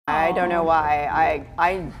I don't know why.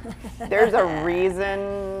 There's a reason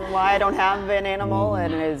why I don't have an animal,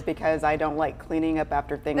 and it is because I don't like cleaning up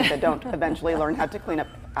after things that don't eventually learn how to clean up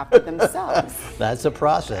after themselves. That's a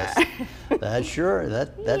process. That's sure.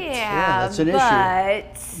 That's an issue.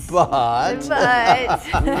 But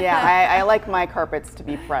yeah, I like my carpets to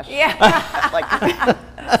be fresh. Yeah.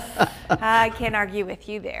 I can't argue with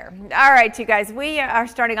you there. All right, you guys, we are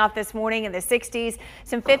starting off this morning in the 60s,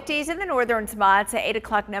 some 50s in the northern spots, 8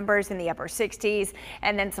 o'clock numbers in the upper 60s,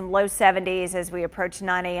 and then some low 70s as we approach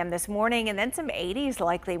 9 a.m. this morning, and then some 80s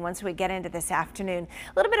likely once we get into this afternoon.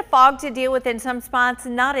 A little bit of fog to deal with in some spots,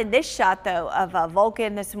 not in this shot though of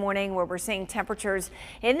Vulcan this morning, where we're seeing temperatures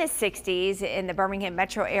in the 60s in the Birmingham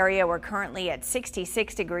metro area. We're currently at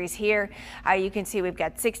 66 degrees here. You can see we've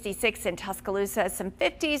got 66 in Tuscaloosa, some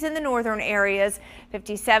 50s in the northern areas,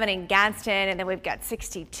 57 in Gadsden, and then we've got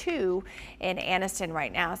 62 in Anniston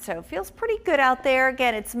right now. So it feels pretty good out there.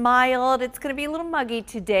 Again, it's mild. It's going to be a little muggy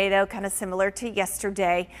today though, kind of similar to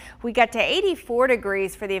yesterday. We got to 84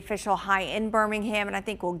 degrees for the official high in Birmingham, and I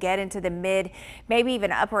think we'll get into the mid, maybe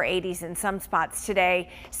even upper 80s in some spots today.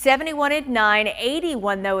 71 at 9,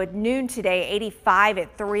 81 though at noon today, 85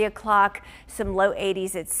 at 3 o'clock, some low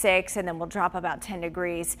 80s at 6, and then we'll drop about 10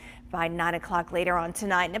 degrees by 9 o'clock later on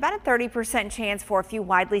tonight, and about a 30% chance for a few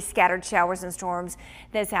widely scattered showers and storms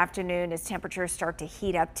this afternoon as temperatures start to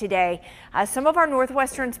heat up today. Some of our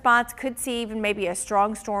northwestern spots could see even maybe a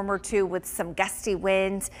strong storm or two with some gusty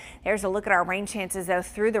winds. There's a look at our rain chances though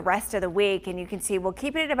through the rest of the week, and you can see we'll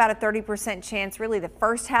keep it at about a 30% chance really the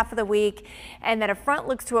first half of the week, and then a front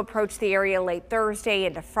looks to approach the area late Thursday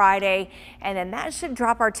into Friday, and then that should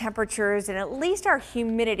drop our temperatures and at least our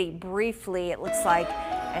humidity briefly, it looks like,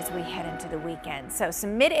 as we head into the weekend. So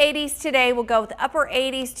some mid 80s today. We'll go with upper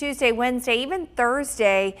 80s Tuesday, Wednesday, even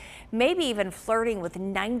Thursday, maybe even flirting with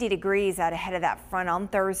 90 degrees out ahead of that front on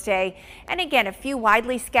Thursday. And again, a few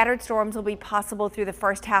widely scattered storms will be possible through the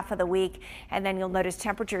first half of the week. And then you'll notice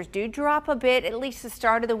temperatures do drop a bit, at least the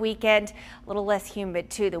start of the weekend. A little less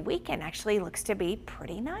humid too. The weekend actually looks to be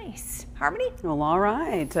pretty nice. Harmony? Well, all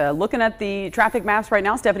right. Looking at the traffic maps right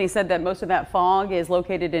now, Stephanie said that most of that fog is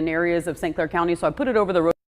located in areas of St. Clair County. So I put it over the